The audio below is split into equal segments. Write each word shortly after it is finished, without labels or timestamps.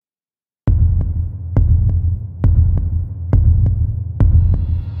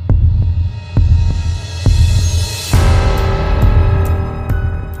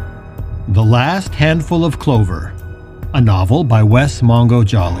Last Handful of Clover, a novel by Wes Mongo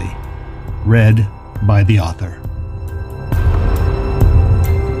Jolly, read by the author.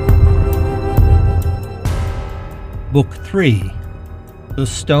 Book 3, The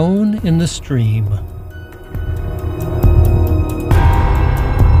Stone in the Stream.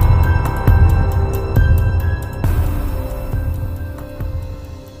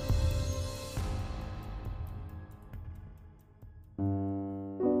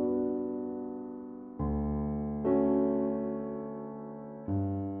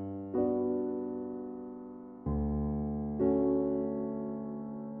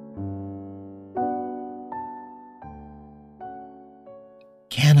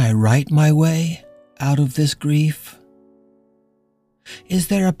 Can I write my way out of this grief? Is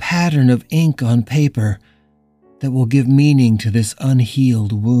there a pattern of ink on paper that will give meaning to this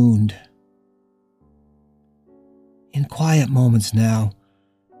unhealed wound? In quiet moments now,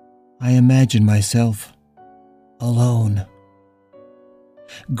 I imagine myself alone,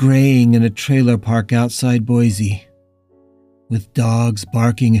 graying in a trailer park outside Boise, with dogs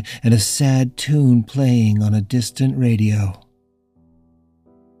barking and a sad tune playing on a distant radio.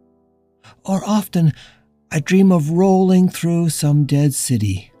 Or often, I dream of rolling through some dead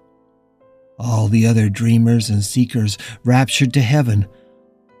city, all the other dreamers and seekers raptured to heaven,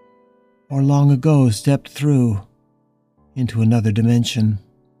 or long ago stepped through into another dimension.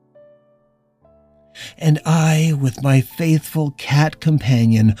 And I, with my faithful cat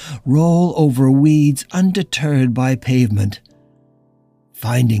companion, roll over weeds undeterred by pavement,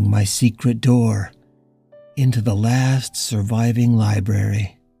 finding my secret door into the last surviving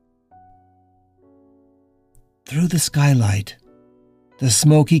library. Through the skylight, the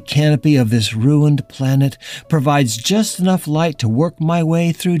smoky canopy of this ruined planet provides just enough light to work my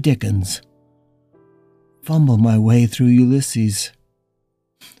way through Dickens, fumble my way through Ulysses,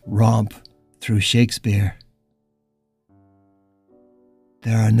 romp through Shakespeare.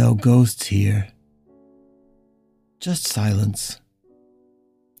 There are no ghosts here, just silence,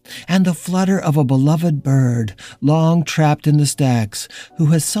 and the flutter of a beloved bird long trapped in the stacks who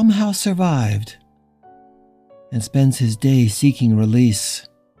has somehow survived and spends his day seeking release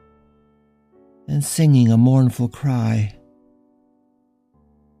and singing a mournful cry.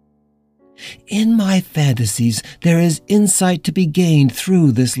 In my fantasies, there is insight to be gained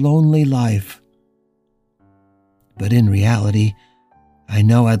through this lonely life. But in reality, I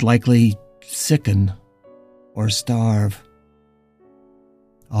know I'd likely sicken or starve.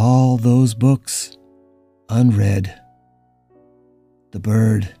 All those books, unread. The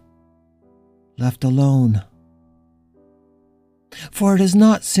bird, left alone. For it is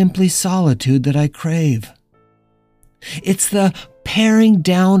not simply solitude that I crave. It's the paring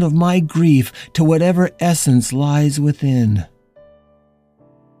down of my grief to whatever essence lies within.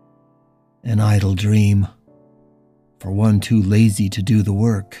 An idle dream, for one too lazy to do the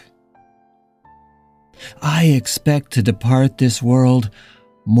work. I expect to depart this world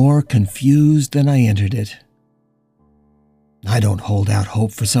more confused than I entered it. I don't hold out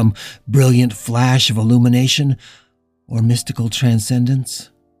hope for some brilliant flash of illumination or mystical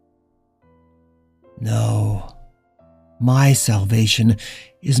transcendence. No, my salvation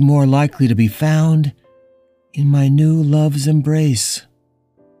is more likely to be found in my new love's embrace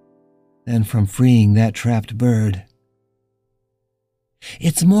than from freeing that trapped bird.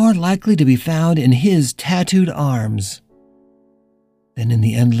 It's more likely to be found in his tattooed arms than in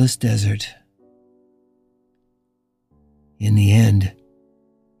the endless desert. In the end,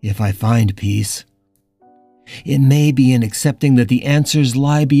 if I find peace, it may be in accepting that the answers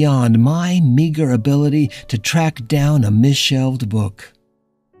lie beyond my meager ability to track down a misshelved book.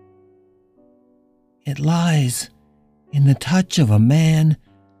 It lies in the touch of a man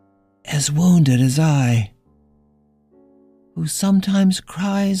as wounded as I, who sometimes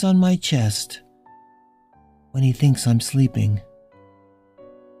cries on my chest when he thinks I'm sleeping.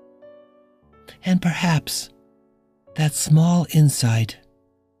 And perhaps that small insight,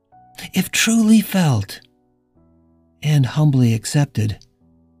 if truly felt and humbly accepted,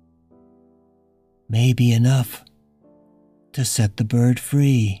 may be enough to set the bird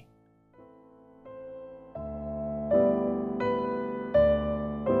free.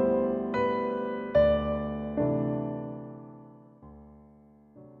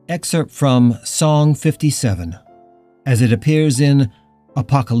 Excerpt from Song 57, as it appears in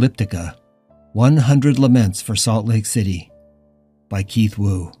Apocalyptica, 100 Laments for Salt Lake City, by Keith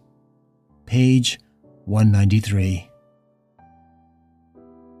Wu, page 193.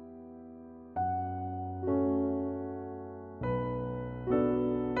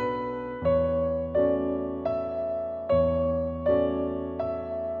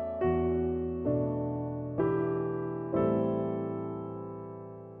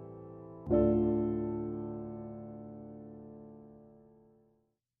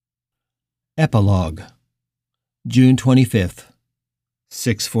 Epilogue, June 25th,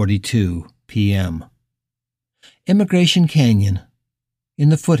 6:42 p.m. Immigration Canyon, in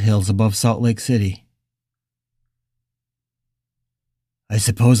the foothills above Salt Lake City. I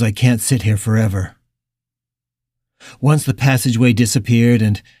suppose I can't sit here forever. Once the passageway disappeared,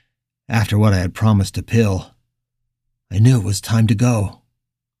 and after what I had promised to Pill, I knew it was time to go.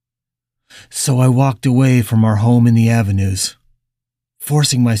 So I walked away from our home in the avenues,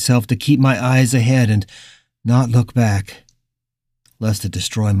 forcing myself to keep my eyes ahead and not look back, lest it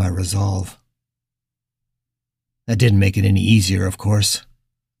destroy my resolve. That didn't make it any easier, of course.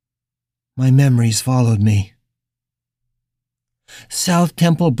 My memories followed me. South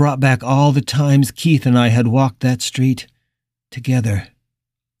Temple brought back all the times Keith and I had walked that street together.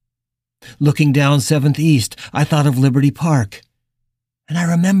 Looking down 7th East, I thought of Liberty Park, and I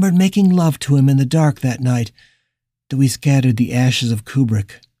remembered making love to him in the dark that night that we scattered the ashes of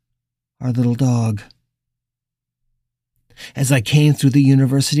Kubrick, our little dog. As I came through the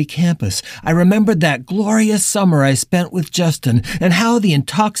university campus, I remembered that glorious summer I spent with Justin and how the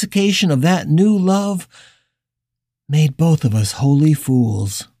intoxication of that new love made both of us holy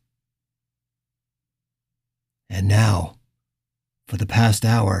fools. And now, for the past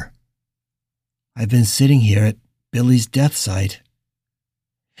hour, I've been sitting here at Billy's death site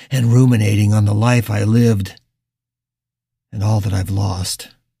and ruminating on the life I lived and all that I've lost.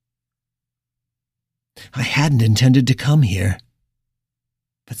 I hadn't intended to come here,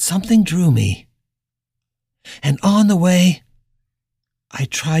 but something drew me, and on the way, I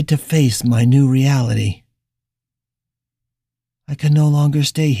tried to face my new reality. I can no longer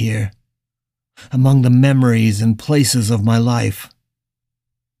stay here, among the memories and places of my life.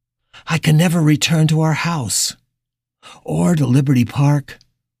 I can never return to our house, or to Liberty Park,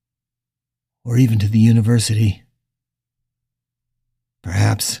 or even to the university.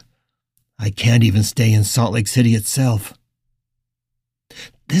 Perhaps I can't even stay in Salt Lake City itself.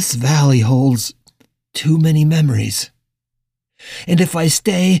 This valley holds too many memories. And if I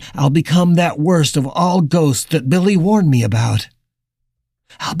stay, I'll become that worst of all ghosts that Billy warned me about.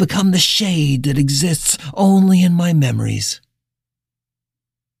 I'll become the shade that exists only in my memories.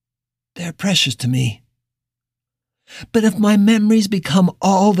 They're precious to me. But if my memories become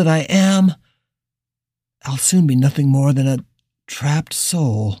all that I am, I'll soon be nothing more than a trapped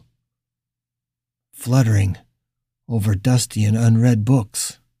soul, fluttering over dusty and unread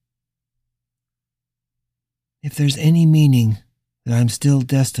books. If there's any meaning that I'm still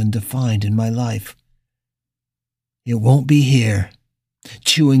destined to find in my life, it won't be here,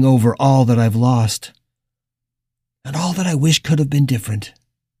 chewing over all that I've lost, and all that I wish could have been different.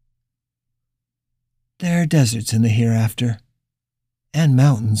 There are deserts in the hereafter, and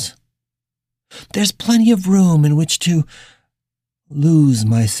mountains. There's plenty of room in which to lose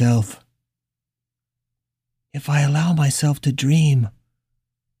myself. If I allow myself to dream,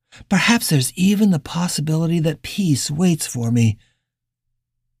 perhaps there's even the possibility that peace waits for me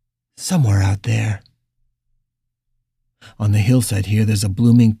somewhere out there. On the hillside here, there's a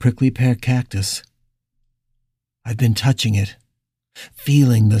blooming prickly pear cactus. I've been touching it,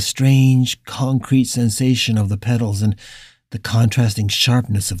 feeling the strange concrete sensation of the petals and the contrasting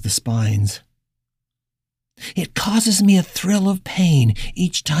sharpness of the spines. It causes me a thrill of pain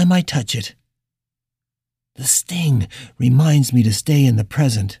each time I touch it. The sting reminds me to stay in the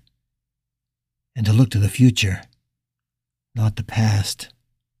present and to look to the future, not the past.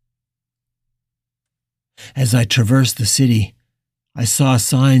 As I traversed the city, I saw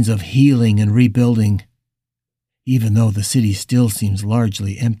signs of healing and rebuilding, even though the city still seems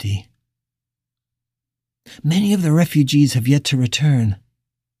largely empty. Many of the refugees have yet to return.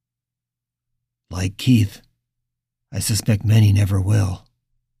 Like Keith, I suspect many never will.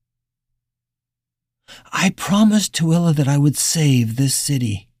 I promised Twila that I would save this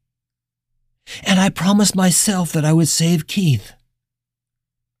city, and I promised myself that I would save Keith.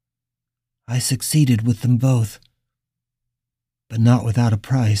 I succeeded with them both, but not without a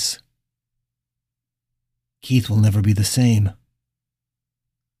price. Keith will never be the same.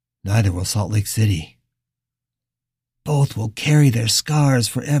 Neither will Salt Lake City. Both will carry their scars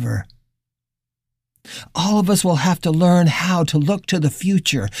forever. All of us will have to learn how to look to the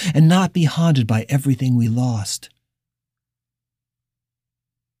future and not be haunted by everything we lost.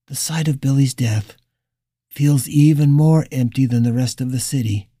 The sight of Billy's death feels even more empty than the rest of the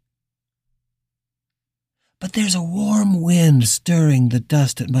city. But there's a warm wind stirring the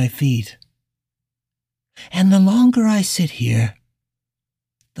dust at my feet. And the longer I sit here,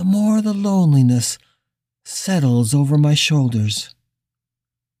 the more the loneliness settles over my shoulders.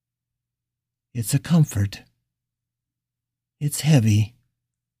 It's a comfort. It's heavy,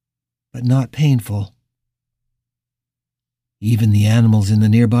 but not painful. Even the animals in the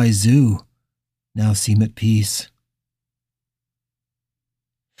nearby zoo now seem at peace.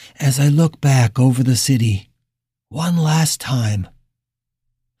 As I look back over the city one last time,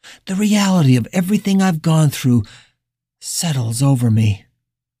 the reality of everything I've gone through settles over me.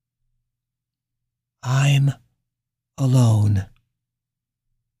 I'm alone.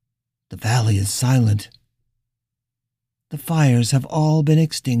 The valley is silent. The fires have all been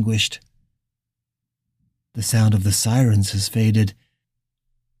extinguished. The sound of the sirens has faded.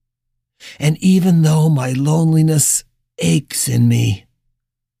 And even though my loneliness aches in me,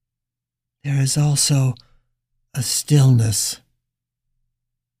 there is also a stillness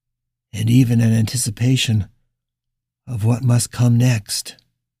and even an anticipation of what must come next.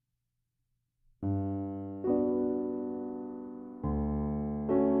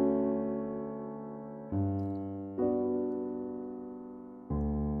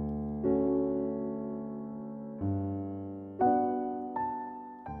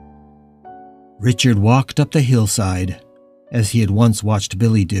 Richard walked up the hillside, as he had once watched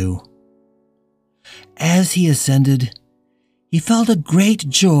Billy do. As he ascended, he felt a great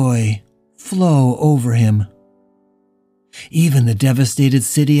joy flow over him. Even the devastated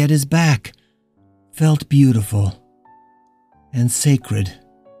city at his back felt beautiful and sacred.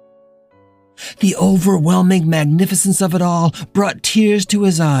 The overwhelming magnificence of it all brought tears to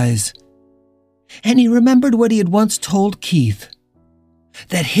his eyes, and he remembered what he had once told Keith,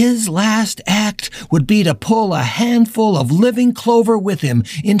 that his last act would be to pull a handful of living clover with him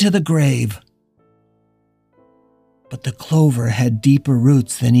into the grave. But the clover had deeper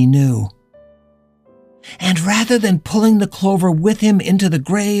roots than he knew. And rather than pulling the clover with him into the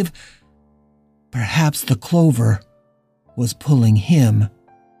grave, perhaps the clover was pulling him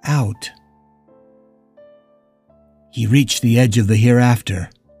out. He reached the edge of the hereafter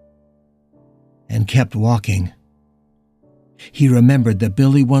and kept walking. He remembered that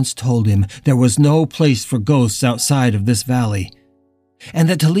Billy once told him there was no place for ghosts outside of this valley, and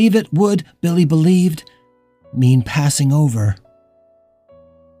that to leave it would, Billy believed, mean passing over.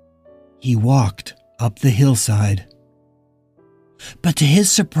 He walked up the hillside, but to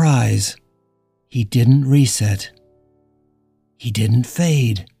his surprise, he didn't reset. He didn't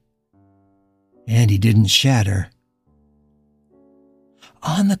fade, and he didn't shatter.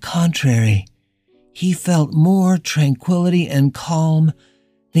 On the contrary, he felt more tranquility and calm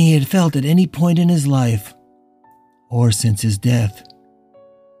than he had felt at any point in his life, or since his death.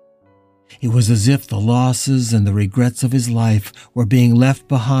 It was as if the losses and the regrets of his life were being left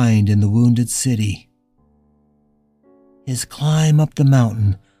behind in the wounded city. His climb up the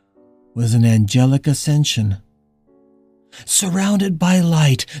mountain was an angelic ascension. Surrounded by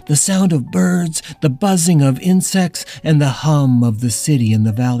light, the sound of birds, the buzzing of insects, and the hum of the city in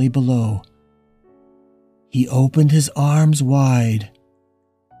the valley below, he opened his arms wide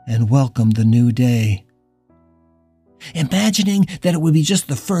and welcomed the new day, imagining that it would be just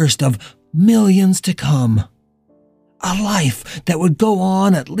the first of millions to come. A life that would go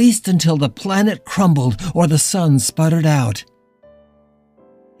on at least until the planet crumbled or the sun sputtered out.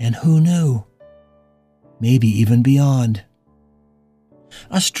 And who knew? Maybe even beyond.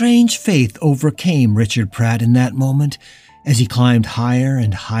 A strange faith overcame Richard Pratt in that moment as he climbed higher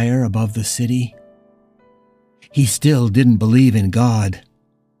and higher above the city. He still didn't believe in God,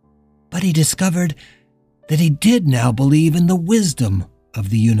 but he discovered that he did now believe in the wisdom of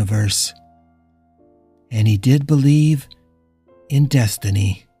the universe. And he did believe in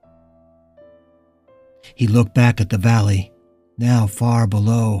destiny. He looked back at the valley, now far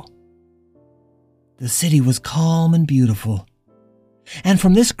below. The city was calm and beautiful, and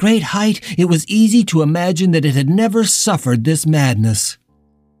from this great height it was easy to imagine that it had never suffered this madness.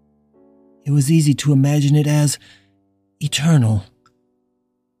 It was easy to imagine it as eternal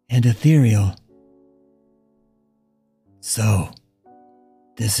and ethereal. So,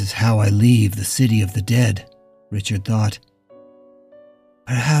 this is how I leave the city of the dead, Richard thought.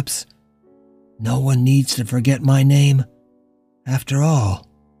 Perhaps no one needs to forget my name after all.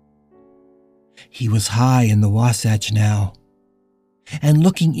 He was high in the Wasatch now, and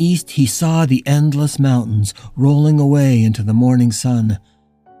looking east he saw the endless mountains rolling away into the morning sun,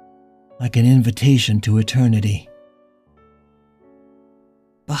 like an invitation to eternity.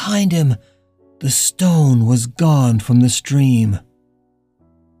 Behind him, the stone was gone from the stream,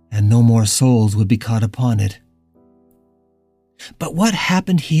 and no more souls would be caught upon it. But what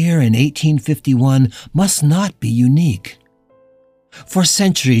happened here in 1851 must not be unique. For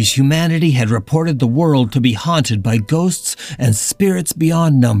centuries, humanity had reported the world to be haunted by ghosts and spirits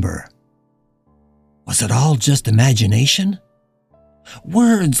beyond number. Was it all just imagination?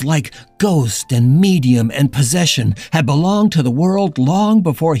 Words like ghost and medium and possession had belonged to the world long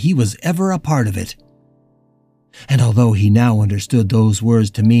before he was ever a part of it. And although he now understood those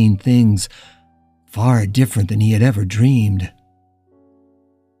words to mean things far different than he had ever dreamed,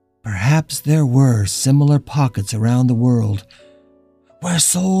 perhaps there were similar pockets around the world where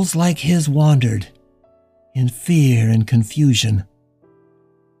souls like his wandered in fear and confusion.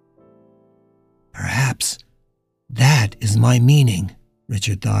 Perhaps that is my meaning,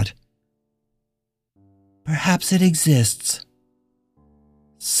 Richard thought. Perhaps it exists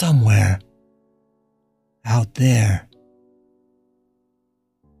somewhere out there.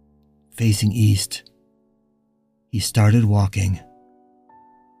 Facing east, he started walking.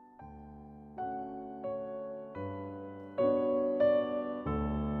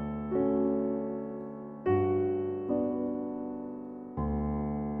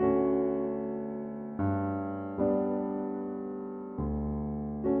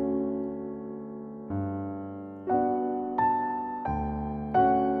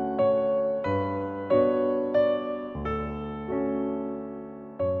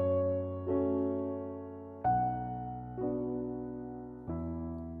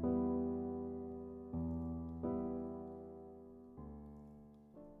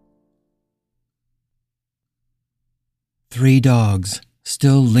 Three dogs,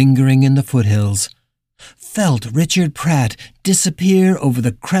 still lingering in the foothills, felt Richard Pratt disappear over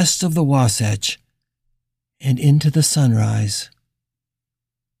the crest of the Wasatch and into the sunrise.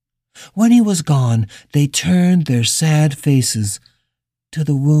 When he was gone, they turned their sad faces to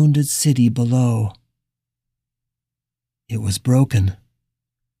the wounded city below. It was broken,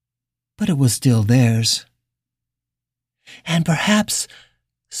 but it was still theirs. And perhaps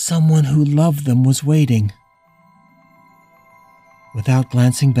someone who loved them was waiting. Without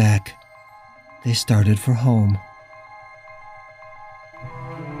glancing back, they started for home.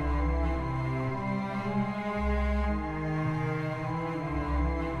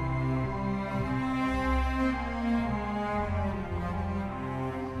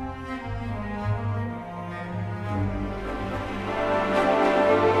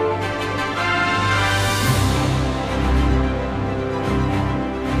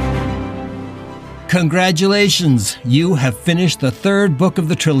 Congratulations! You have finished the third book of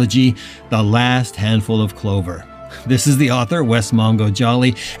the trilogy, The Last Handful of Clover. This is the author, Wes Mongo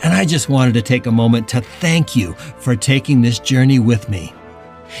Jolly, and I just wanted to take a moment to thank you for taking this journey with me.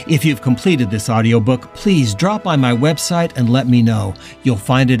 If you've completed this audiobook, please drop by my website and let me know. You'll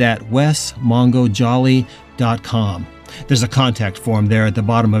find it at wesmongojolly.com. There's a contact form there at the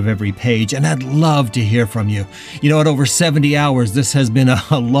bottom of every page, and I'd love to hear from you. You know, at over 70 hours, this has been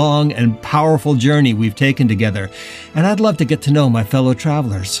a long and powerful journey we've taken together, and I'd love to get to know my fellow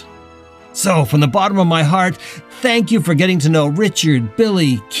travelers. So, from the bottom of my heart, thank you for getting to know Richard,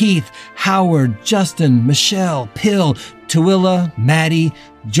 Billy, Keith, Howard, Justin, Michelle, Pill, Tooele, Maddie,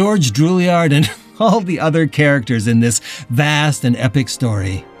 George Drouillard, and all the other characters in this vast and epic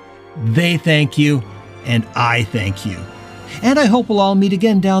story. They thank you, and I thank you. And I hope we'll all meet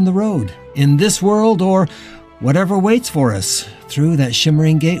again down the road, in this world or whatever waits for us through that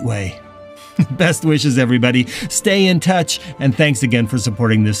shimmering gateway. Best wishes, everybody. Stay in touch, and thanks again for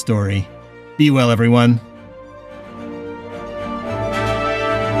supporting this story. Be well, everyone.